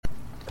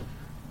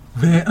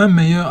Vers un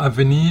meilleur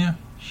avenir,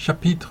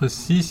 chapitre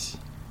 6,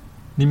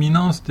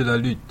 l'imminence de la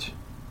lutte.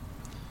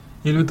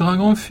 Et le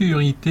dragon fut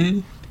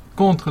irrité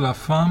contre la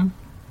femme,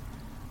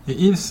 et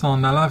il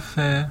s'en alla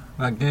faire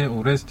la guerre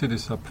au reste de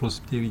sa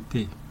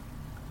prospérité.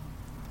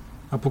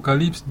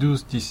 Apocalypse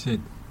 12, 17.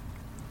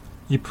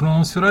 Il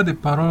prononcera des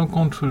paroles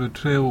contre le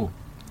Très-Haut.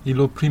 Il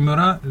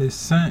opprimera les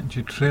saints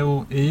du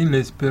Très-Haut et il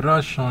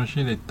espérera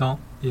changer les temps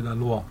et la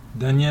loi.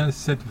 Daniel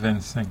 7,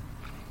 25.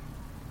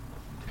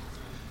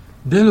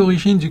 Dès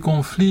l'origine du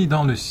conflit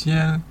dans le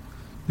ciel,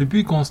 le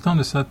but constant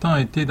de Satan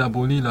a été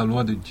d'abolir la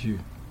loi de Dieu.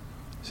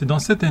 C'est dans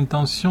cette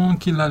intention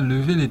qu'il a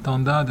levé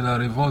l'étendard de la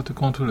révolte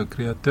contre le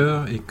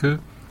Créateur et que,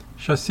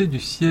 chassé du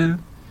ciel,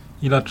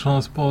 il a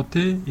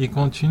transporté et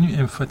continue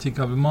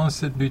infatigablement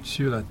cette lutte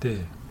sur la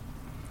terre.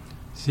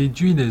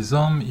 Séduit des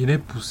hommes, il est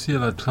poussé à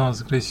la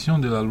transgression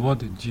de la loi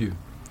de Dieu.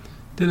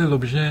 Tel est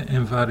l'objet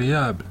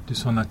invariable de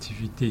son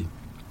activité.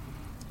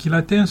 Qu'il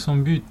atteigne son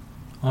but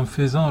en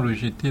faisant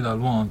rejeter la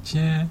loi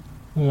entière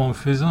ou en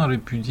faisant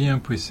répudier un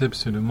précepte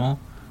seulement,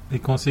 les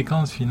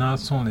conséquences finales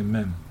sont les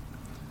mêmes.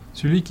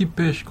 Celui qui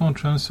pêche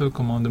contre un seul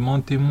commandement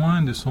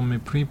témoigne de son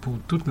mépris pour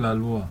toute la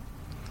loi.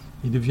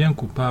 Il devient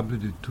coupable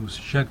de tous.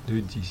 Jacques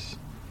 2,10.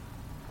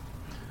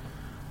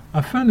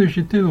 Afin de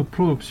jeter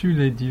l'opprobre sur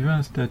les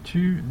divins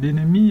statuts,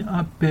 l'ennemi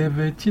a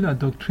perverti la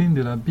doctrine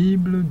de la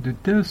Bible de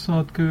telle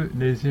sorte que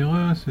les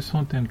erreurs se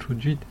sont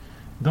introduites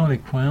dans les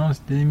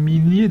croyances des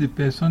milliers de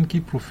personnes qui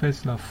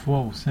professent la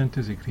foi aux saintes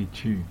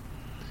Écritures.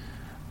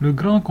 Le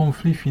grand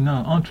conflit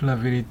final entre la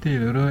vérité et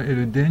l'erreur est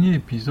le dernier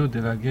épisode de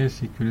la guerre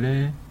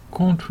séculaire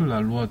contre la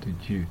loi de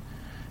Dieu.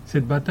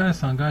 Cette bataille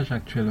s'engage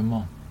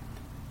actuellement.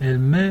 Elle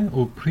met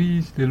aux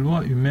prises les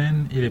lois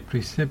humaines et les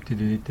préceptes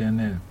de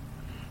l'Éternel.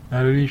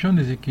 La religion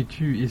des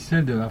Écritures est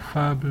celle de la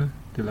fable,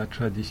 de la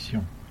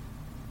tradition.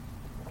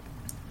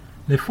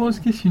 Les forces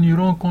qui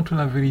s'uniront contre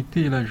la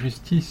vérité et la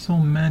justice sont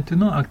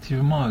maintenant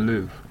activement à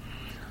l'œuvre.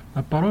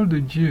 La parole de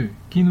Dieu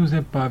qui nous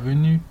est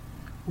parvenue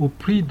au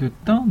prix de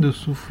tant de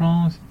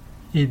souffrances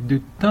et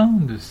de tant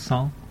de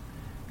sang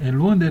est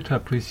loin d'être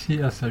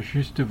appréciée à sa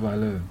juste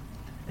valeur.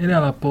 Elle est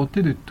à la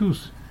portée de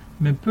tous,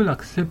 mais peu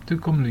l'acceptent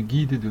comme le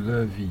guide de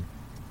leur vie.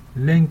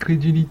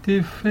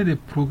 L'incrédulité fait des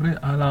progrès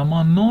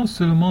alarmants non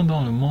seulement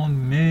dans le monde,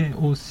 mais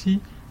aussi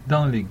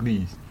dans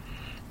l'Église.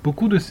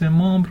 Beaucoup de ses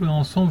membres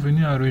en sont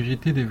venus à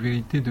rejeter des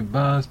vérités de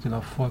base de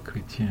la foi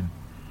chrétienne.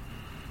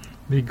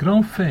 Les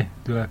grands faits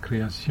de la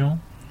création,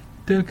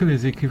 tels que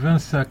les écrivains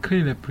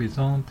sacrés les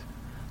présentent,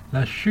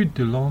 la chute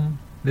de l'homme,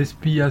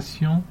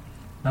 l'expiation,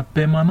 la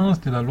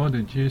permanence de la loi de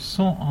Dieu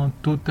sont en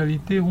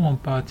totalité ou en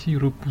partie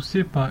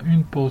repoussés par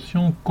une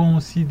portion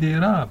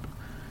considérable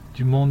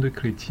du monde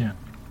chrétien.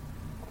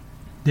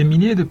 Des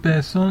milliers de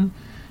personnes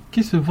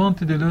qui se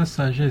vantent de leur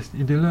sagesse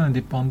et de leur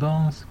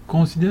indépendance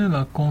considèrent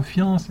la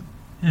confiance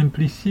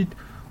implicite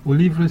au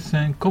livre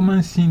saint comme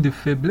un signe de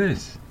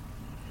faiblesse.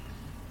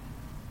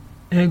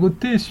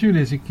 Ergotés sur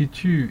les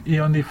Écritures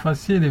et en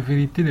effacer les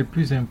vérités les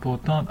plus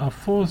importantes à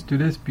force de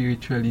les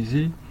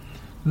spiritualiser,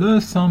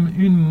 leur semble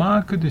une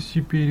marque de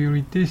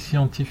supériorité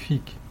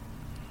scientifique.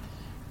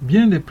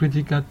 Bien des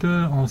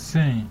prédicateurs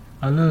enseignent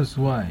à leurs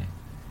ouailles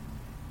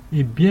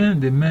et bien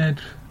des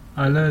maîtres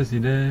à leurs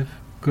élèves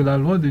que la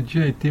loi de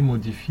Dieu a été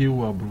modifiée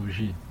ou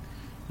abrogée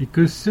et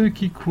que ceux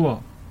qui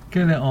croient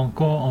qu'elle est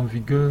encore en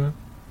vigueur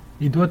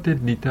et doit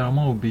être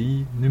littéralement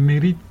obéie ne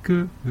méritent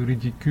que le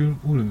ridicule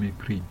ou le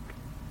mépris.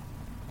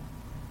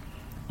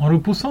 En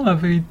repoussant la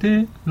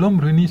vérité, l'homme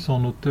renie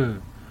son auteur.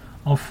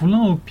 En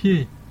foulant aux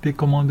pieds des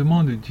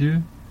commandements de Dieu,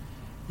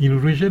 il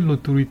rejette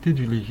l'autorité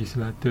du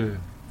législateur.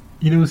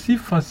 Il est aussi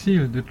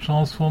facile de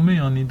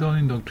transformer en idole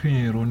une doctrine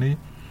erronée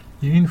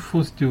et une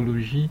fausse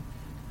théologie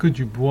que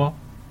du bois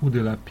ou de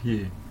la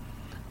pierre.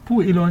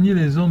 Pour éloigner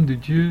les hommes de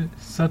Dieu,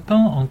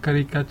 Satan en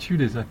caricature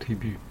les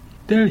attributs.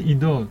 Telle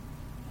idole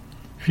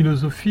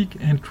philosophique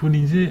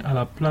intronisée à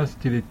la place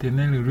de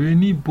l'Éternel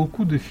réunit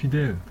beaucoup de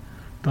fidèles,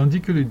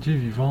 tandis que le Dieu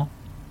vivant,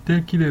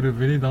 tel qu'il est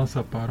révélé dans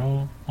sa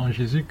parole, en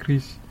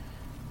Jésus-Christ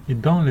et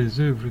dans les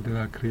œuvres de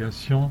la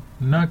création,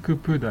 n'a que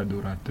peu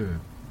d'adorateurs.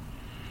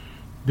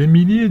 Des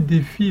milliers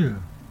défilent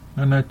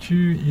la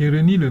nature et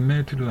renient le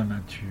maître de la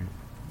nature.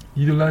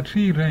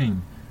 L'idolâtrie règne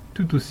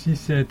tout aussi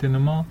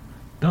certainement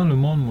dans le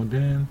monde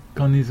moderne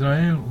qu'en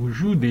Israël au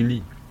jour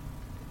d'Élie.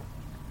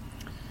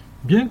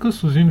 Bien que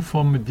sous une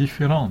forme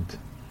différente,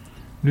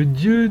 le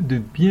Dieu de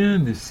bien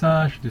des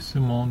sages de ce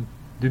monde,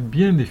 de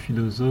bien des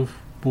philosophes,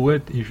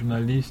 poètes et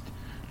journalistes,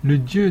 le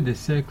Dieu des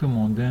cercles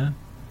mondains,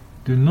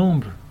 de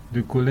nombre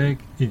de collègues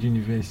et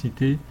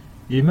d'universités,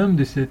 et même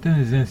de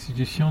certaines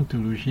institutions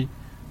théologiques,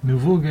 ne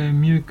vaut guère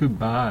mieux que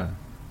Baal,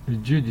 le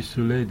Dieu du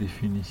soleil des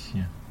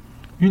Phéniciens.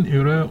 Une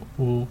erreur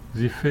aux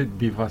effets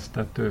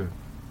dévastateurs.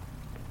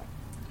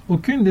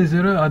 Aucune des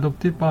erreurs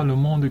adoptées par le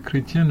monde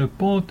chrétien ne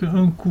porte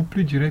un coup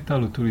plus direct à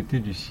l'autorité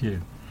du ciel.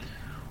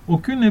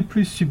 Aucune n'est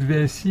plus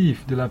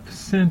subversive de la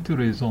sainte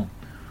raison.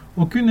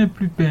 Aucune n'est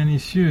plus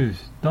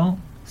pernicieuse dans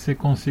ses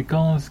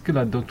conséquences que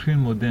la doctrine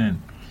moderne,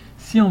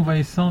 si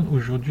envahissante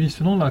aujourd'hui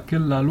selon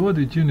laquelle la loi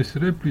de Dieu ne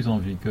serait plus en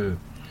vigueur.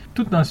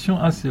 Toute nation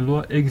a ses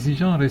lois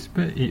exigeant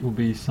respect et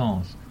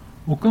obéissance.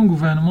 Aucun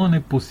gouvernement n'est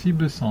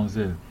possible sans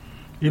elles.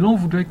 Et l'on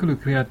voudrait que le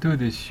Créateur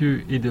des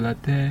cieux et de la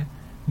terre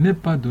n'ait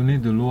pas donné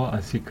de loi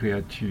à ses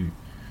créatures.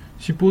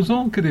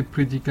 Supposons que des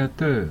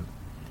prédicateurs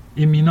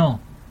éminents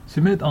se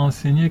mettent à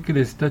enseigner que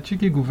les statuts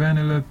qui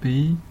gouvernent leur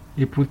pays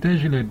et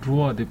protègent les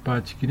droits des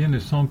particuliers ne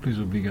sont plus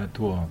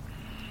obligatoires,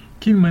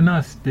 qu'ils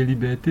menacent les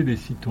libertés des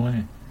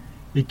citoyens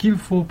et qu'il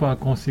faut par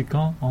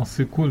conséquent en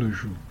secouer le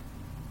joug.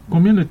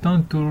 Combien de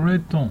temps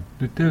tolérerait-on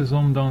de tels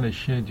hommes dans les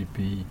chairs du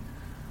pays?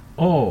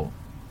 Or,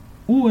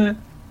 où est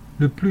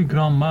le plus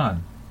grand mal?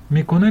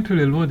 Méconnaître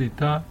les lois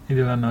d'État et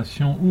de la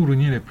nation ou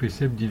renier les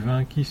préceptes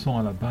divins qui sont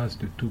à la base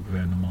de tout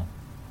gouvernement.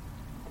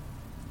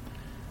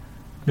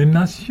 Les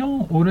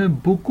nations auraient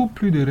beaucoup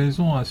plus de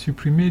raisons à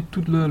supprimer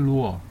toutes leurs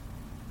lois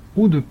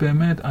ou de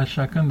permettre à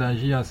chacun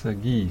d'agir à sa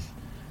guise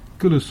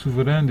que le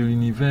souverain de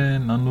l'univers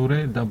n'en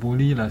aurait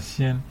d'abolir la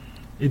sienne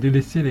et de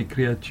laisser les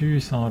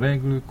créatures sans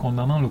règle,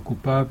 condamnant le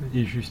coupable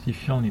et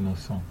justifiant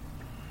l'innocent.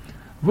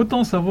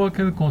 Veut-on savoir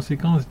quelles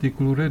conséquences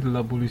découleraient de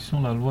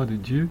l'abolition de la loi de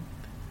Dieu?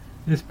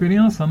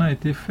 L'expérience en a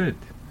été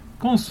faite.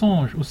 Qu'on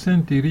songe aux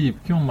scènes terribles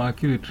qui ont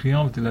marqué le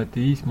triomphe de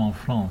l'athéisme en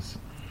France.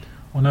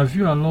 On a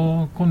vu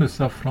alors qu'on ne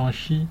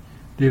s'affranchit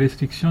des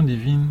restrictions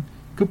divines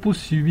que pour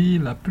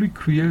subir la plus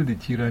cruelle des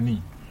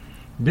tyrannies.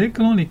 Dès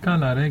que l'on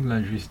écarte la règle,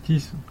 la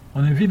justice,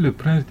 on invite le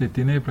prince des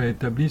ténèbres à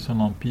établir son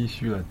empire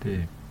sur la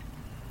terre.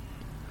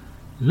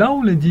 Là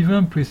où les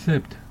divins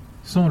préceptes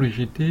sont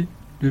rejetés,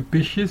 le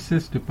péché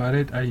cesse de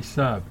paraître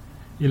haïssable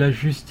et la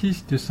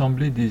justice de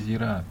sembler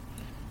désirable.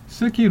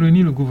 Ceux qui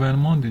renient le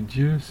gouvernement de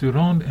Dieu se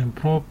rendent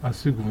impropres à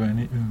se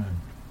gouverner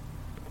eux-mêmes.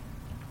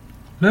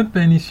 Leurs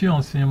pernicieux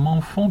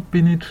enseignements font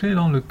pénétrer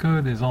dans le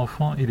cœur des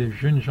enfants et des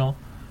jeunes gens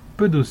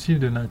peu dociles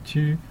de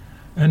nature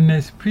un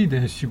esprit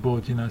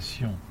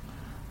d'insubordination.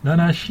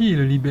 L'anarchie et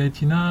le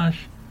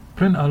libertinage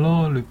prennent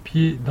alors le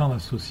pied dans la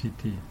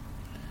société,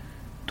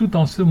 tout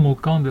en se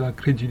moquant de la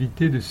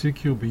crédulité de ceux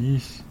qui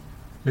obéissent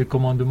les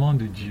commandements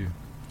de Dieu.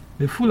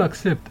 Les foules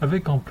acceptent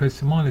avec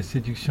empressement les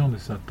séductions de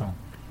Satan.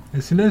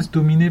 Elles se laissent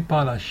dominer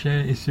par la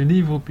chair et se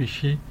livrent aux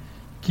péchés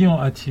qui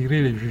ont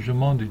attiré les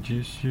jugements de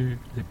Dieu sur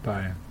les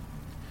païens.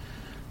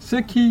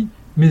 Ceux qui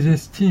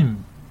mésestiment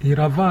et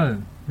ravalent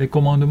les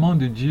commandements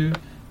de Dieu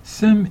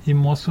sèment et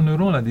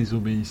moissonneront la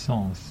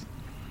désobéissance.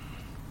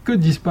 Que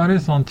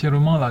disparaisse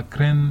entièrement la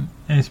crainte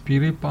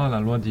inspirée par la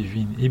loi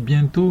divine, et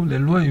bientôt les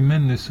lois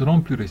humaines ne seront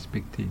plus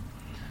respectées.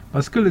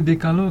 Parce que le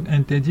décalogue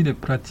interdit les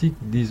pratiques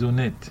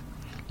déshonnêtes,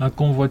 la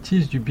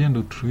convoitise du bien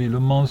d'autrui, le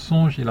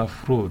mensonge et la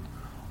fraude.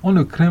 On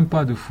ne craint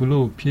pas de fouler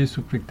aux pieds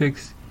sous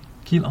prétexte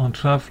qu'il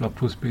entrave la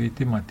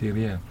prospérité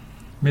matérielle.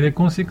 Mais les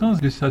conséquences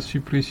de sa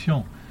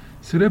suppression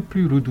seraient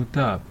plus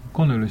redoutables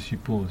qu'on ne le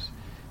suppose.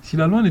 Si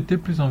la loi n'était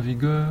plus en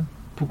vigueur,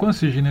 pourquoi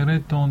se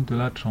gênerait-on de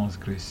la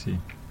transgresser?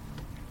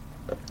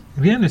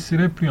 Rien ne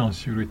serait plus en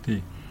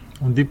sûreté.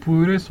 On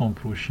dépouillerait son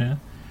prochain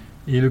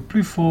et le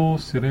plus fort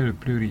serait le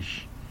plus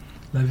riche.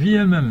 La vie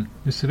elle-même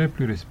ne serait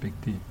plus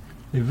respectée.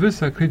 Les vœux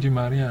sacrés du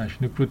mariage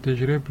ne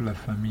protégeraient plus la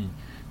famille.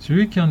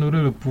 Celui qui en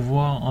aurait le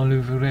pouvoir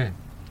enlèverait,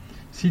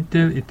 si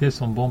tel était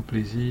son bon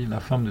plaisir,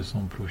 la femme de son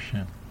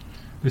prochain.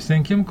 Le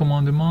 5e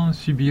commandement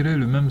subirait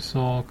le même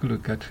sort que le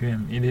 4e,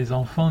 et les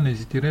enfants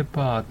n'hésiteraient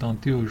pas à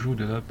attenter au joug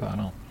de leurs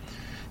parents,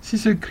 si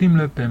ce crime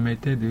leur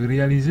permettait de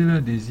réaliser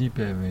leurs désirs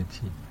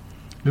pervertis.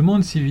 Le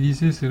monde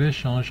civilisé serait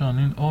changé en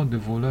une horde de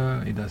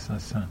voleurs et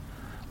d'assassins.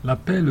 La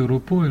paix, le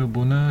repos et le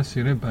bonheur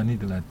seraient bannis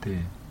de la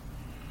terre.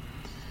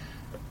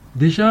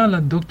 Déjà,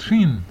 la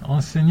doctrine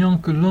enseignant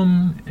que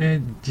l'homme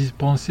est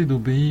dispensé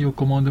d'obéir au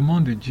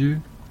commandement de Dieu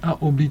a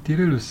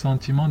oblitéré le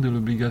sentiment de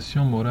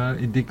l'obligation morale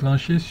et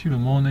déclenché sur le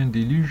monde un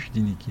déluge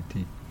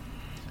d'iniquité.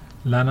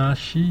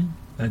 L'anarchie,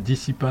 la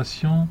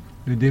dissipation,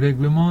 le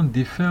dérèglement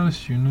déferlent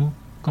sur nous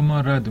comme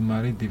un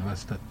raz-de-marée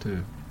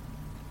dévastateur.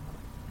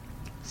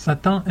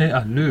 Satan est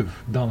à l'œuvre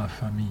dans la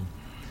famille.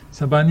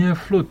 Sa bannière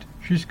flotte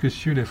jusque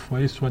sur les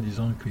foyers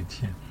soi-disant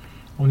chrétiens.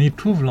 On y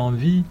trouve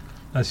l'envie,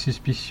 la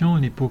suspicion,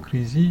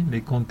 l'hypocrisie,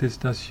 les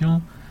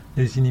contestations,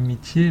 les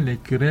inimitiés, les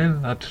querelles,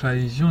 la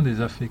trahison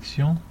des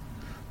affections,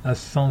 la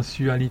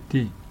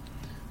sensualité.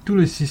 Tout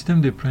le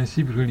système des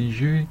principes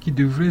religieux qui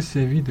devrait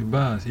servir de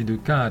base et de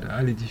cadre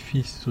à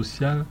l'édifice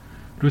social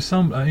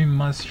ressemble à une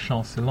masse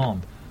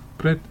chancelante,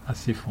 prête à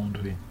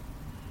s'effondrer.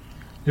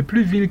 Les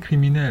plus vils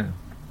criminels,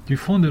 du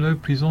fond de leur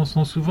prison,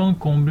 sont souvent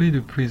comblés de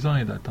présents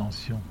et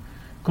d'attention,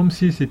 comme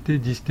s'ils s'étaient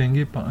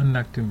distingués par un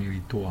acte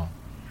méritoire.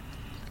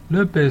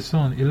 Leurs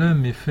personnes et leurs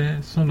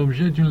méfaits sont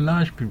l'objet d'une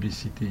large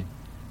publicité.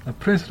 La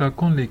presse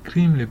raconte les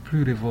crimes les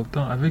plus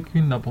révoltants avec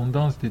une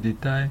abondance de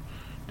détails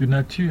de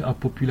nature à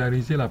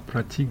populariser la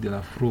pratique de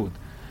la fraude,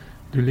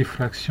 de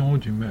l'effraction ou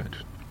du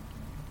meurtre.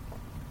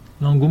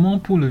 L'engouement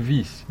pour le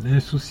vice,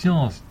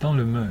 l'insouciance dans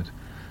le meurtre,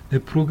 les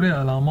progrès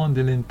alarmants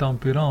de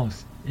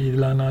l'intempérance et de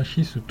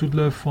l'anarchie sous toutes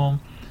leurs formes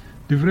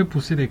devraient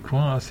pousser les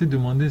croyants à se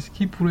demander ce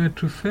qui pourrait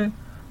être fait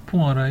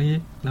pour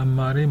enrayer la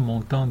marée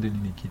montante de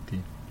l'iniquité.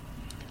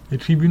 Les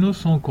tribunaux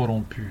sont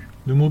corrompus.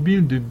 Le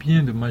mobile de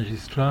biens de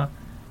magistrats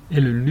est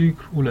le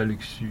lucre ou la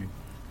luxure.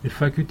 Les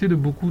facultés de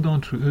beaucoup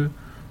d'entre eux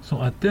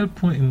sont à tel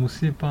point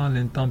émoussées par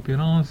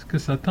l'intempérance que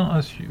Satan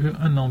a sur eux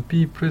un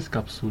empire presque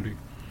absolu.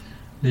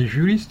 Les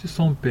juristes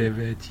sont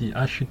pervertis,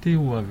 achetés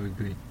ou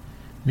aveuglés.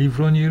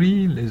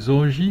 L'ivrognerie, les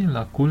orgies,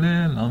 la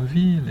colère,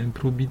 l'envie,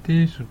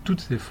 l'improbité sous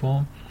toutes ses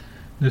formes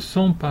ne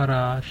sont pas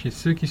rares chez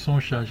ceux qui sont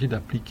chargés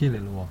d'appliquer les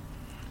lois.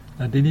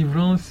 La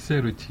délivrance s'est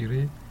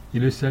retirée et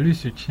le salut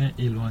se tient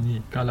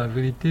éloigné, car la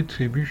vérité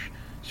trébuche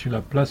sur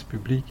la place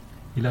publique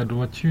et la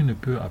droiture ne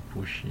peut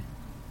approcher.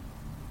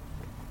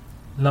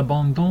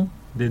 L'abandon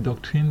des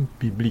doctrines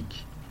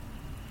bibliques.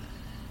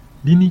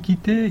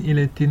 L'iniquité et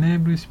les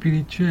ténèbres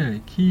spirituelles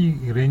qui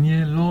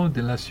régnaient lors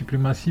de la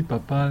suprématie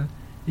papale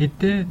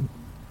étaient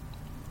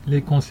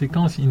les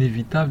conséquences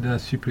inévitables de la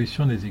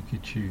suppression des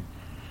Écritures.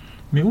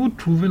 Mais où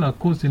trouver la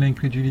cause de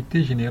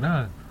l'incrédulité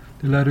générale,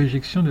 de la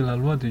réjection de la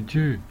loi de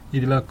Dieu et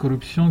de la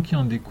corruption qui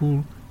en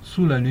découle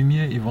sous la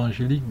lumière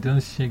évangélique d'un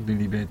siècle de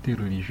liberté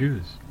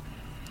religieuse?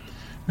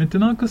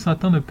 Maintenant que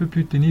Satan ne peut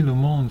plus tenir le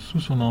monde sous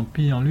son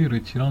empire en lui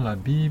retirant la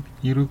Bible,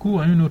 il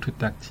recourt à une autre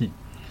tactique.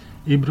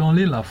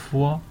 Ébranler la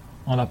foi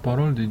en la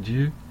parole de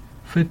Dieu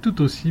fait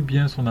tout aussi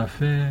bien son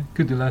affaire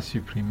que de la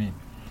supprimer.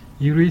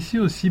 Il réussit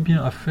aussi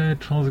bien à faire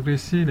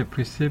transgresser les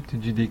préceptes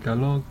du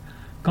décalogue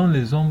quand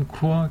les hommes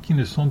croient qu'ils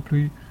ne sont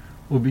plus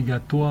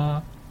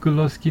obligatoires que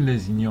lorsqu'ils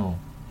les ignorent.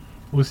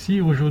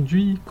 Aussi,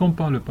 aujourd'hui, comme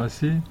par le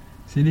passé,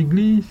 c'est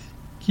l'Église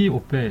qui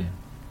opère.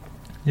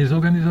 Les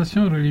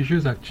organisations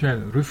religieuses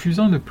actuelles,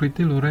 refusant de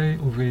prêter l'oreille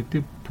aux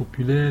vérités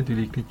populaires de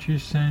l'Écriture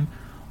sainte,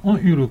 ont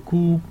eu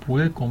recours pour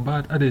les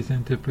combattre à des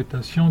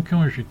interprétations qui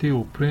ont jeté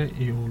au près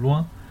et au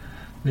loin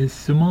les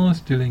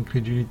semences de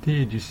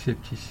l'incrédulité et du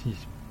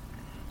scepticisme.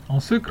 En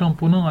se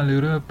cramponnant à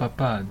l'erreur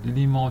papale de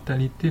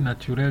l'immortalité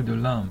naturelle de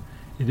l'âme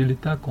et de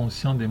l'état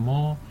conscient des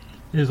morts,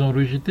 elles ont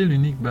rejeté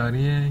l'unique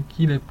barrière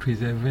qui les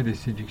préservait des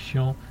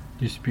séductions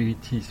du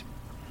spiritisme.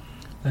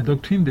 La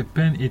doctrine des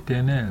peines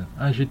éternelles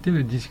a jeté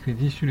le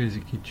discrédit sur les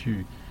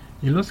Écritures,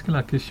 et lorsque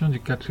la question du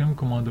 4e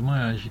commandement est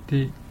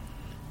agitée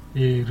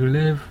et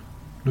relève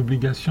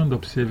l'obligation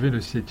d'observer le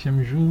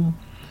 7e jour,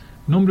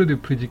 nombre de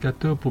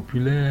prédicateurs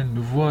populaires ne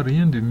voient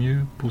rien de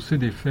mieux pour se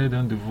défaire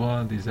d'un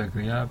devoir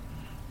désagréable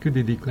que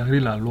de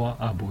déclarer la loi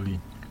abolie.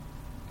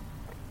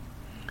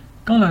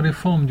 Quand la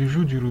réforme du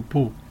jour du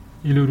repos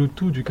et le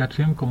retour du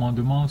 4e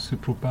commandement se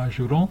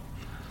propageront,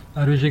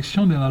 la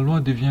réjection de la loi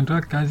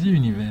deviendra quasi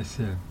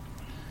universelle.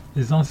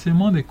 Les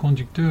enseignements des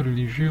conducteurs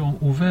religieux ont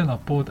ouvert la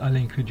porte à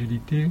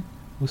l'incrédulité,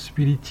 au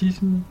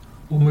spiritisme,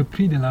 au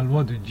mépris de la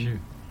loi de Dieu.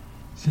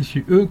 C'est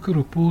sur eux que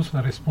repose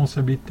la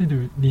responsabilité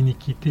de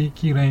l'iniquité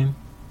qui règne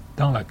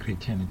dans la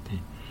chrétienté.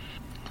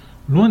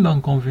 Loin d'en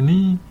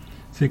convenir,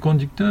 ces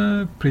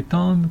conducteurs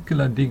prétendent que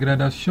la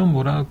dégradation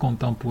morale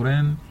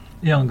contemporaine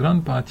est en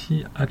grande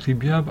partie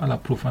attribuable à la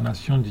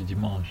profanation du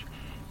dimanche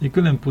et que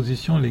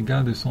l'imposition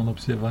légale de son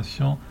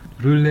observation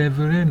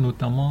relèverait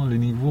notamment le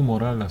niveau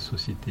moral de la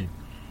société.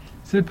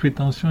 Cette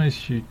prétention est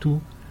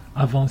surtout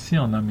avancée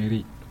en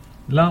Amérique,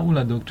 là où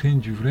la doctrine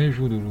du vrai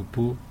jour de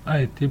repos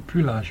a été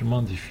plus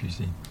largement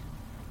diffusée.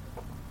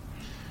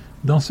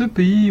 Dans ce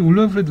pays où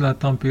l'œuvre de la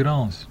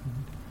tempérance,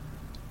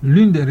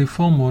 l'une des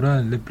réformes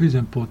morales les plus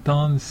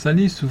importantes,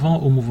 s'allie souvent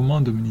au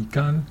mouvement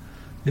dominical,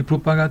 les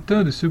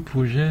propagateurs de ce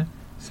projet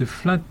se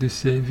flattent de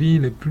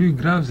servir les plus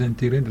graves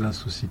intérêts de la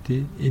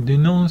société et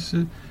dénoncent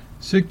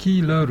ceux qui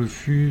leur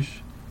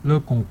refusent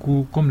leur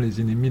concours comme les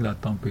ennemis de la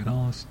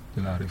tempérance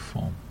de la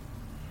réforme.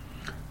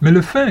 Mais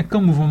le fait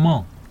qu'un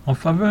mouvement en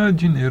faveur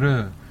d'une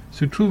erreur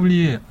se trouve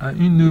lié à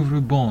une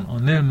œuvre bonne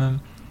en elle-même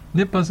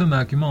n'est pas un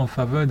argument en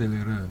faveur de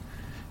l'erreur.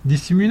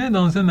 Dissimulé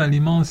dans un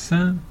aliment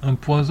sain, un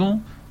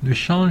poison ne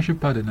change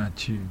pas de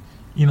nature.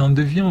 Il n'en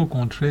devient au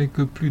contraire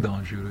que plus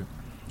dangereux.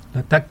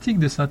 La tactique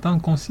de Satan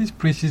consiste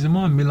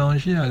précisément à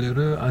mélanger à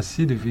l'erreur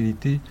assez de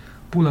vérité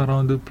pour la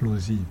rendre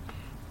plausible.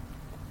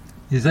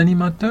 Les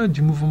animateurs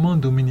du mouvement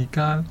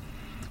dominical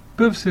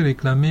peuvent se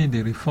réclamer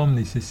des réformes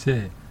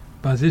nécessaires,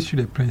 basées sur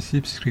les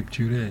principes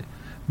scripturaires,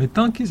 mais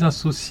tant qu'ils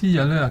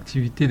associent à leur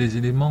activité des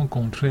éléments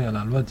contraires à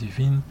la loi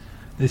divine,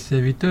 les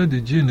serviteurs de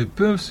Dieu ne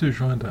peuvent se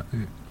joindre à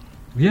eux.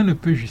 Rien ne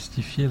peut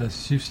justifier la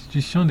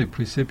substitution des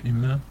préceptes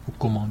humains au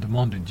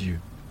commandement de Dieu.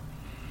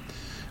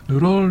 Le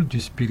rôle du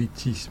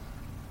spiritisme.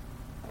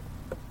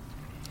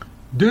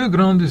 Deux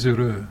grandes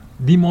erreurs,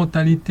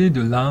 l'immortalité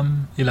de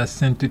l'âme et la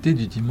sainteté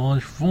du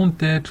dimanche, vont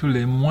être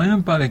les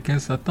moyens par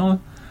lesquels Satan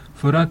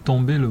fera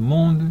tomber le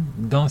monde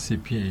dans ses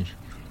pièges.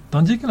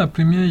 Tandis que la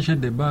première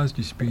jette des bases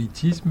du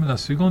spiritisme, la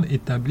seconde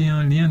établit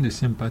un lien de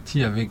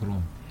sympathie avec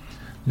Rome.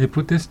 Les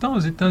protestants aux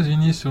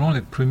États-Unis seront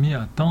les premiers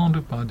à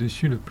tendre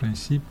par-dessus le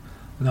principe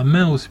la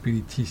main au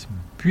spiritisme,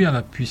 puis à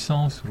la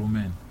puissance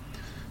romaine.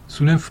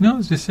 Sous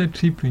l'influence de cette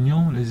triple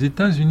union, les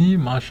États-Unis,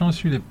 marchant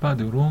sur les pas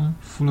de Rome,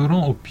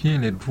 fouleront aux pieds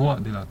les droits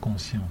de la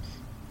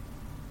conscience.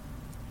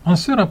 En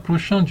se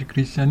rapprochant du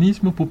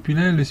christianisme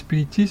populaire, le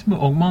spiritisme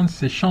augmente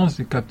ses chances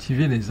de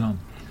captiver les âmes.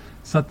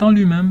 Satan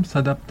lui-même,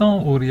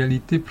 s'adaptant aux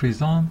réalités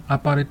présentes,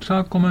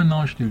 apparaîtra comme un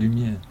ange de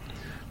lumière.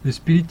 Le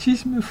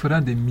spiritisme fera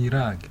des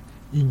miracles,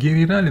 il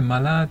guérira les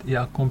malades et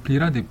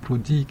accomplira des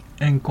prodigues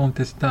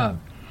incontestables.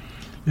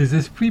 Les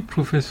esprits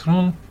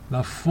professeront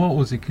la foi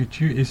aux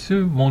Écritures et se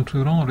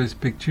montreront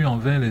respectueux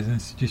envers les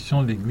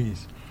institutions de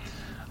l'Église.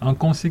 En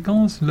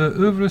conséquence, leur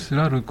œuvre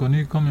sera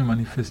reconnue comme une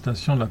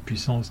manifestation de la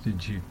puissance de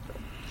Dieu.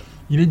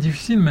 Il est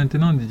difficile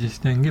maintenant de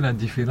distinguer la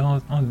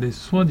différence entre les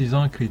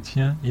soi-disant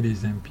chrétiens et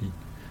les impies.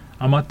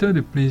 Amateurs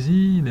de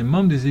plaisir, les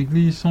membres des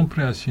églises sont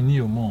prêts à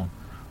s'unir au monde.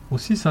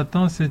 Aussi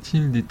Satan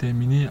s'est-il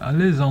déterminé à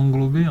les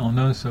englober en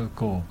un seul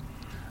corps.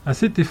 À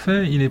cet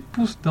effet, il les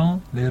pousse dans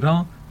les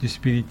rangs du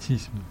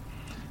spiritisme.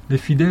 Les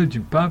fidèles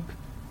du pape,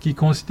 qui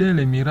considèrent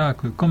les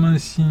miracles comme un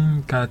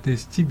signe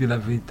caractéristique de la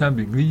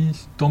véritable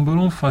Église,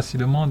 tomberont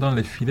facilement dans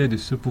les filets de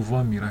ce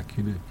pouvoir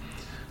miraculeux.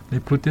 Les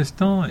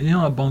protestants,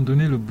 ayant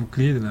abandonné le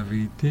bouclier de la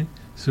vérité,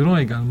 seront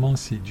également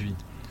séduits.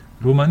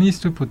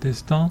 Romanistes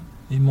protestants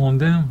et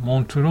mondains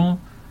montreront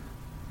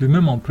le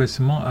même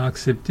empressement à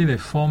accepter les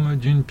formes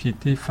d'une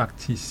piété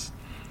factice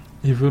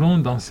et verront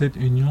dans cette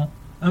union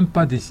un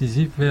pas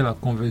décisif vers la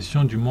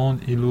conversion du monde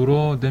et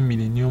l'aurore d'un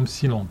millénium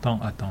si longtemps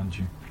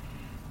attendu.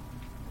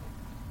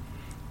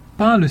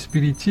 Par le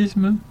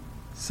spiritisme,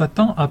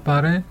 Satan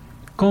apparaît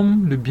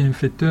comme le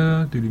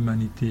bienfaiteur de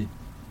l'humanité.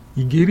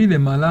 Il guérit les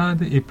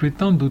malades et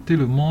prétend doter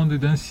le monde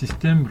d'un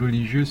système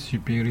religieux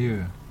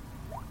supérieur.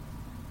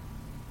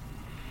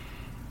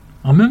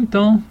 En même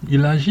temps,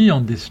 il agit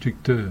en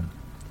destructeur.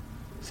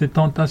 Ces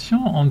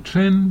tentations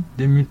entraînent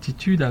des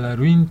multitudes à la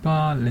ruine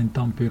par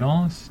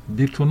l'intempérance,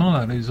 détournant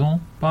la raison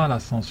par la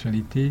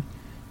sensualité,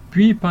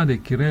 puis par des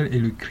querelles et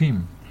le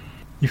crime.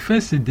 Il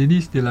fait ces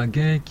délices de la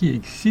guerre qui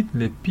excitent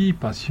les pires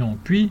passions,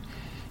 puis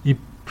il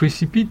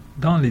précipite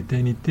dans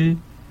l'éternité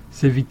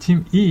ses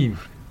victimes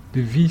ivres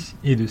de vice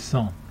et de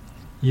sang.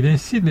 Il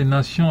incite les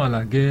nations à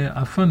la guerre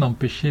afin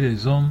d'empêcher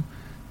les hommes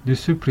de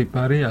se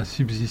préparer à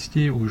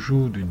subsister au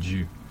jour de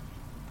Dieu.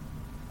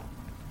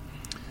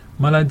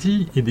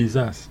 Maladie et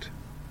désastre.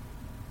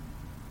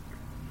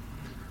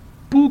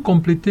 Pour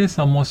compléter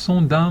sa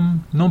moisson d'âmes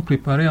non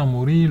préparées à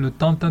mourir, le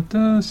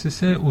tentateur se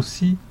sert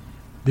aussi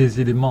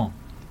des éléments.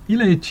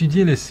 Il a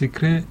étudié les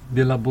secrets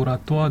des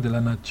laboratoires de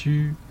la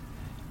nature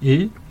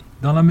et,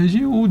 dans la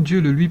mesure où Dieu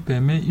le lui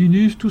permet, il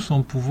use tout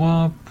son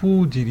pouvoir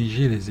pour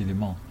diriger les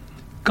éléments.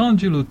 Quand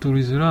Dieu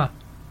l'autorisa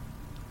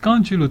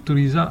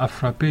à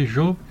frapper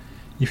Job,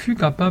 il fut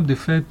capable de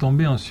faire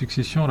tomber en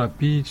succession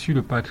rapide sur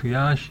le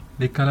patriarche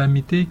les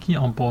calamités qui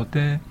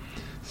emportèrent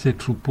ses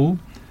troupeaux,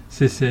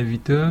 ses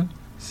serviteurs,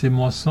 ses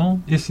moissons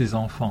et ses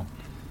enfants.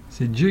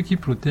 C'est Dieu qui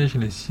protège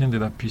les siens de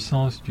la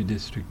puissance du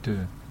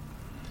destructeur.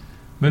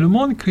 Mais le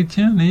monde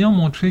chrétien n'ayant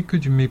montré que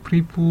du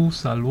mépris pour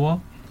sa loi,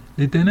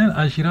 l'Éternel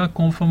agira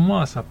conformément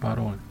à sa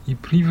parole. Il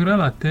privera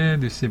la terre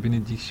de ses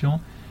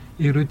bénédictions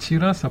et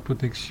retirera sa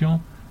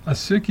protection à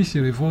ceux qui se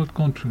révoltent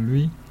contre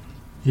lui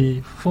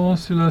et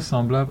force leurs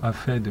semblables à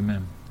faire de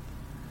même.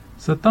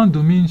 Satan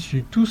domine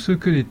sur tout ce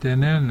que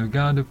l'Éternel ne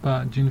garde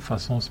pas d'une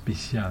façon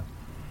spéciale.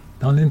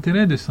 Dans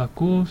l'intérêt de sa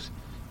cause,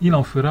 il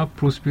en fera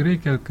prospérer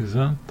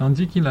quelques-uns,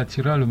 tandis qu'il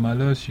attirera le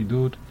malheur sur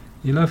d'autres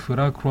et leur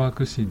fera croire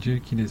que c'est Dieu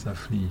qui les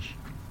afflige.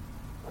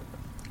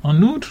 En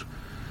outre,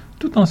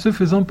 tout en se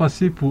faisant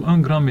passer pour un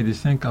grand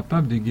médecin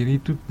capable de guérir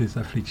toutes les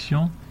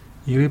afflictions,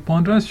 il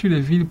répandra sur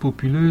les villes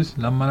populeuses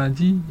la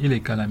maladie et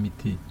les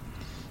calamités.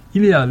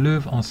 Il est à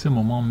l'œuvre en ce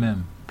moment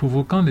même,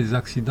 provoquant des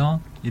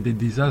accidents et des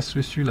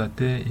désastres sur la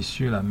terre et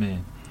sur la mer.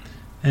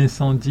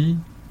 Incendies,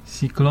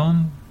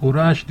 cyclones,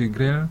 orages de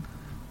grêle,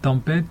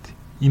 tempêtes,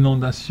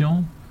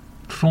 inondations,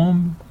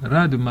 trombes,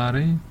 rats de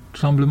marée,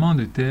 tremblements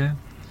de terre.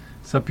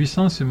 Sa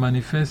puissance se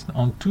manifeste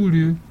en tout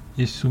lieu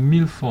et sous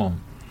 1000 formes.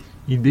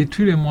 Il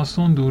détruit les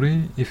moissons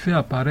dorées et fait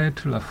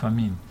apparaître la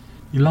famine.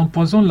 Il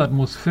empoisonne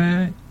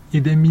l'atmosphère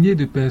et des milliers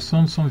de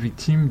personnes sont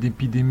victimes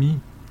d'épidémies.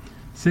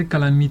 Ces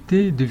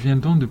calamités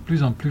deviendront de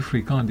plus en plus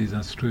fréquentes et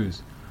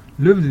désastreuses.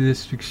 L'œuvre de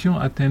destruction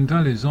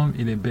atteindra les hommes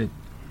et les bêtes.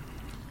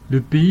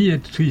 Le pays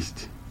est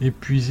triste,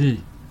 épuisé.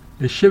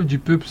 Les chefs du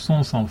peuple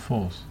sont sans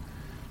force.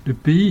 Le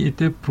pays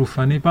était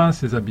profané par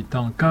ses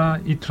habitants, car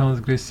ils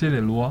transgressaient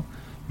les lois,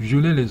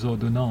 violaient les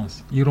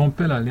ordonnances, ils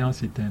rompaient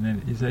l'alliance éternelle.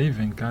 Isaïe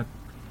 24,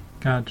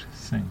 4,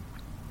 5.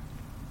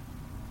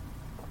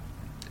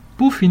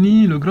 Pour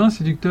finir, le grand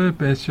séducteur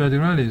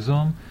persuadera les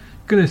hommes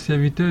que les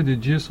serviteurs de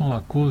Dieu sont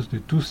la cause de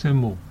tous ces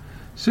maux.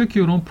 Ceux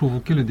qui auront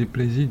provoqué le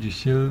déplaisir du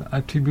ciel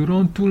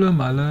attribueront tout leur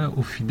malheur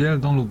aux fidèles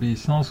dont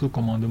l'obéissance au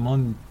commandement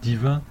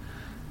divin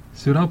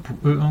sera pour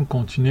eux un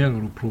continuel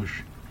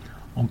reproche.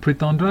 On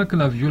prétendra que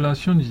la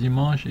violation du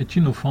dimanche est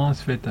une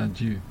offense faite à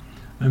Dieu,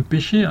 un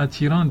péché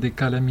attirant des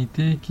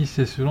calamités qui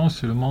cesseront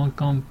seulement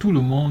quand tout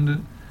le monde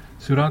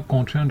sera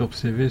contraint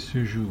d'observer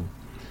ce jour.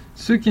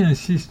 Ceux qui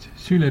insistent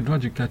sur les droits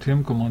du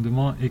 4e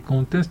commandement et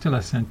contestent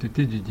la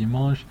sainteté du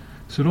dimanche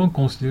seront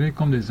considérés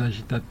comme des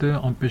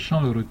agitateurs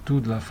empêchant le retour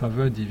de la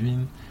faveur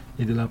divine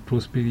et de la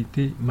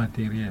prospérité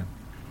matérielle.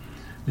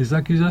 Les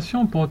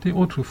accusations portées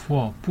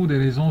autrefois pour des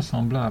raisons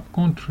semblables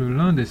contre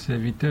l'un des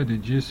serviteurs de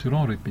Dieu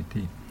seront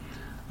répétées.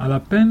 À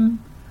la peine,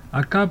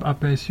 Akab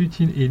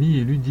aperçut-il Élie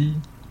et lui dit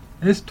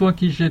 « Est-ce toi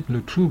qui jettes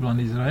le trouble en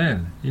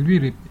Israël ?»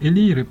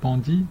 Élie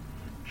répondit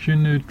 « Je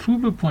ne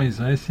trouble point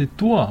Israël, c'est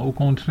toi, au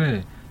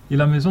contraire, et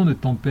la maison de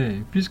ton père,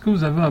 puisque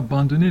vous avez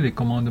abandonné les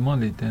commandements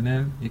de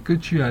l'Éternel et que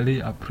tu es allé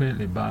après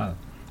les Baals.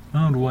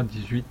 1 Roi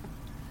 18,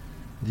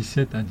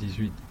 17 à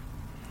 18.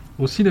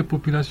 Aussi les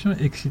populations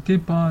excitées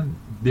par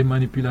des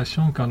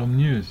manipulations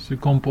calomnieuses se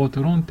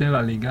comporteront-elles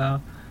à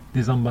l'égard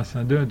des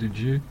ambassadeurs de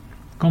Dieu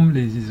comme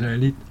les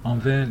Israélites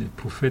envers les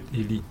prophètes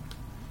Élie.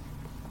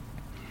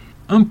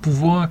 Un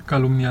pouvoir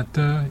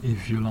calomniateur et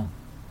violent.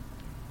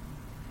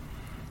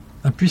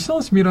 La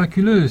puissance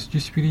miraculeuse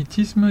du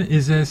spiritisme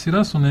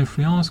exercera son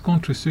influence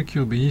contre ceux qui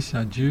obéissent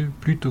à Dieu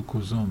plutôt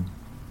qu'aux hommes.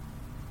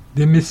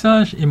 Des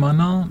messages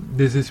émanant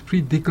des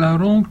esprits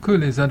déclareront que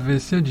les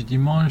adversaires du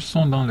dimanche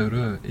sont dans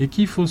l'erreur et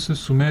qu'il faut se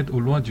soumettre aux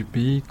lois du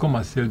pays comme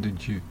à celles de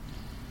Dieu.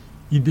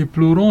 Ils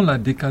déploreront la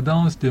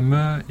décadence des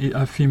mœurs et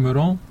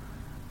affirmeront,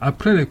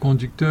 après les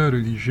conducteurs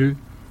religieux,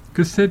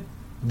 que cette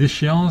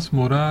déchéance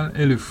morale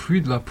est le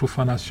fruit de la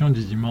profanation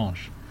du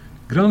dimanche.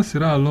 Grande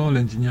sera alors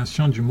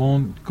l'indignation du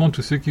monde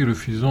contre ceux qui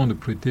refuseront de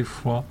prêter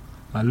foi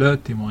à leur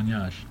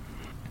témoignage.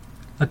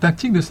 La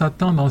tactique de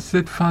Satan dans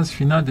cette phase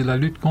finale de la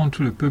lutte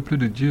contre le peuple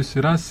de Dieu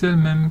sera celle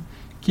même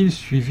qu'il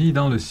suivit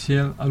dans le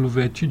ciel à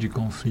l'ouverture du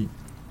conflit.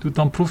 Tout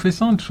en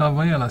professant de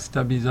travailler à la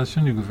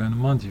stabilisation du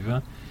gouvernement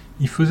divin,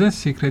 il faisait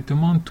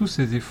secrètement tous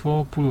ses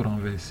efforts pour le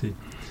renverser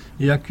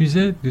et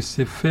accusait de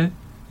ses faits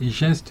et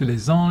gestes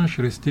les anges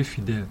restés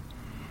fidèles.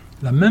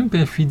 La même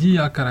perfidie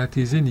a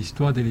caractérisé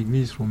l'histoire de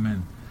l'Église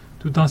romaine.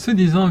 Tout en se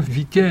disant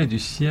vicaire du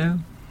ciel,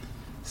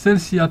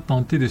 celle-ci a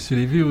tenté de se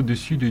lever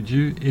au-dessus de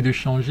Dieu et de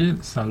changer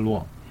sa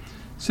loi.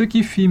 Ceux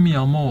qui furent mis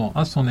à mort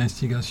à son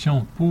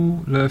instigation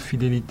pour leur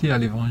fidélité à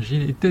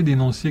l'Évangile étaient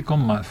dénoncés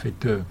comme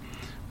malfaiteurs,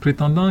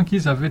 prétendant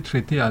qu'ils avaient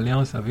traité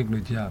alliance avec le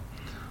diable.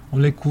 On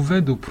les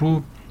couvait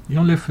d'opprobre et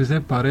on les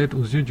faisait paraître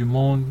aux yeux du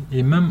monde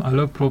et même à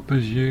leurs propres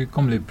yeux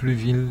comme les plus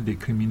vils des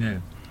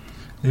criminels.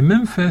 Les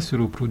mêmes faits se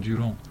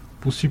reproduiront.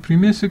 Pour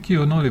supprimer ceux qui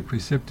honorent les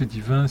préceptes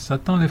divins,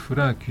 Satan les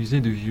fera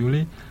accuser de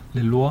violer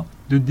les lois,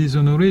 de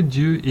déshonorer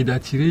Dieu et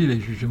d'attirer les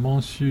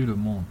jugements sur le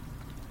monde.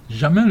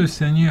 Jamais le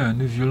Seigneur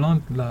ne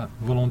violente la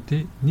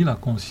volonté ni la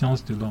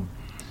conscience de l'homme.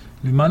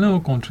 Le malin, au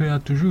contraire, a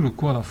toujours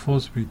recours à la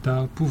force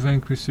brutale pour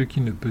vaincre ceux qui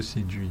ne peuvent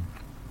séduire.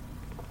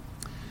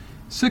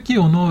 Ceux qui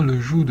honorent le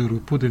jour de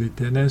repos de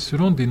l'Éternel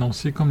seront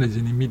dénoncés comme les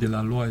ennemis de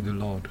la loi et de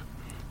l'ordre,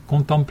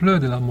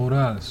 contempleurs de la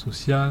morale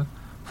sociale,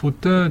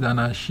 fauteurs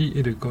d'anarchie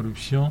et de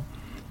corruption,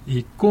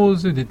 et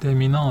cause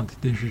déterminante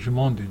des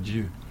jugements de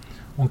Dieu.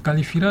 On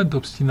qualifiera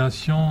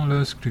d'obstination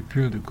leurs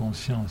scrupules de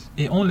conscience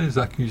et on les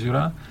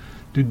accusera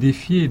de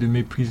défier et de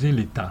mépriser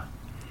l'État.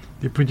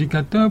 Des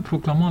prédicateurs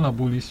proclamant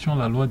l'abolition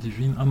de la loi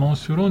divine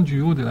annonceront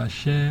du haut de la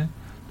chair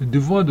le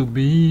devoir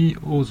d'obéir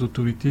aux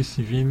autorités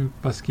civiles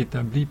parce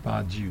qu'établies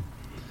par Dieu.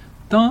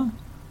 Tant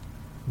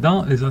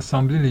dans les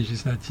assemblées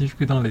législatives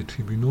que dans les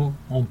tribunaux,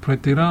 on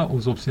prêtera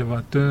aux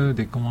observateurs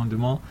des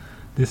commandements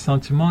des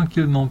sentiments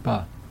qu'ils n'ont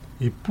pas.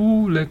 Et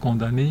pour les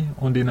condamner,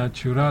 on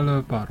dénaturera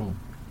leurs paroles.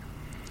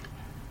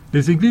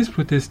 Les églises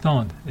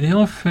protestantes,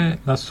 ayant fait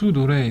la sourde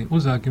oreille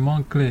aux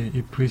arguments clairs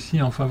et précis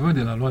en faveur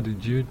de la loi de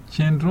Dieu,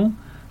 tiendront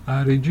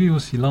à réduire au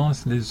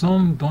silence les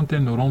hommes dont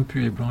elles n'auront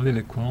pu ébranler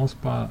les croyances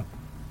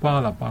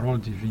par la parole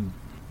divine.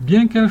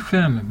 Bien qu'elles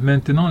ferment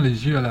maintenant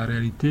les yeux à la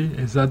réalité,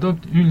 elles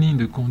adoptent une ligne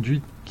de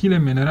conduite qui les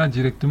mènera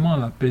directement à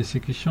la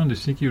persécution de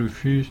ceux qui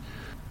refusent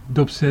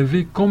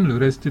d'observer comme le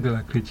reste de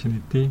la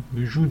chrétienté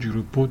le jour du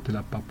repos de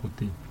la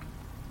papauté.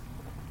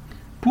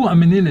 Pour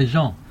amener les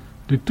gens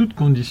de toutes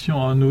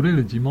conditions à honorer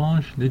le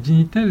dimanche, les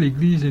dignitaires de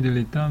l'Église et de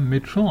l'État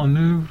mettront en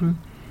œuvre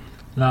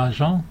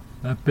l'argent,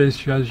 la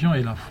persuasion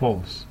et la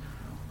force.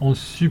 On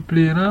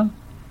suppléera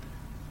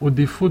aux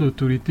défauts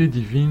d'autorité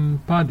divine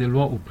par des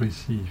lois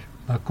oppressives.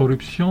 La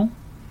corruption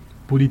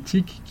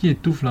politique qui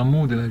étouffe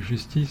l'amour de la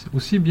justice,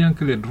 aussi bien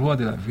que les droits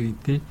de la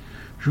vérité,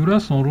 jouera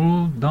son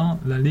rôle dans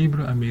la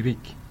libre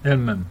Amérique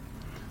elle-même.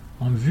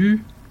 En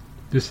vue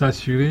de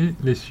s'assurer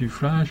les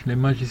suffrages, les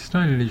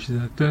magistrats et les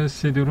législateurs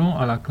céderont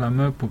à la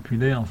clameur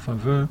populaire en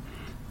faveur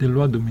des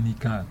lois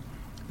dominicales.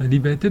 La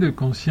liberté de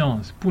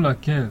conscience, pour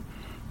laquelle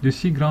de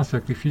si grands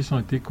sacrifices ont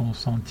été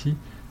consentis,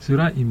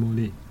 sera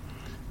immolée.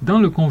 Dans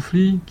le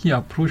conflit qui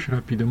approche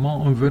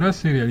rapidement, on verra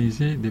se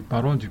réaliser des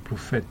paroles du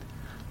prophète.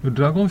 Le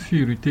dragon fut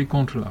irrité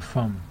contre la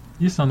femme.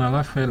 Il s'en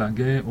alla faire la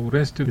guerre au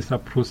reste de sa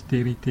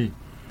postérité,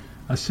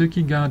 à ceux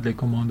qui gardent les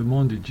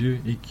commandements de Dieu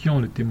et qui ont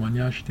le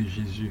témoignage de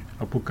Jésus.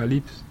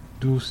 Apocalypse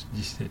 12,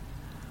 17.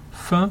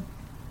 Fin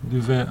de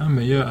vers un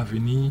meilleur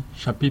avenir,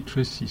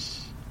 chapitre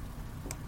 6.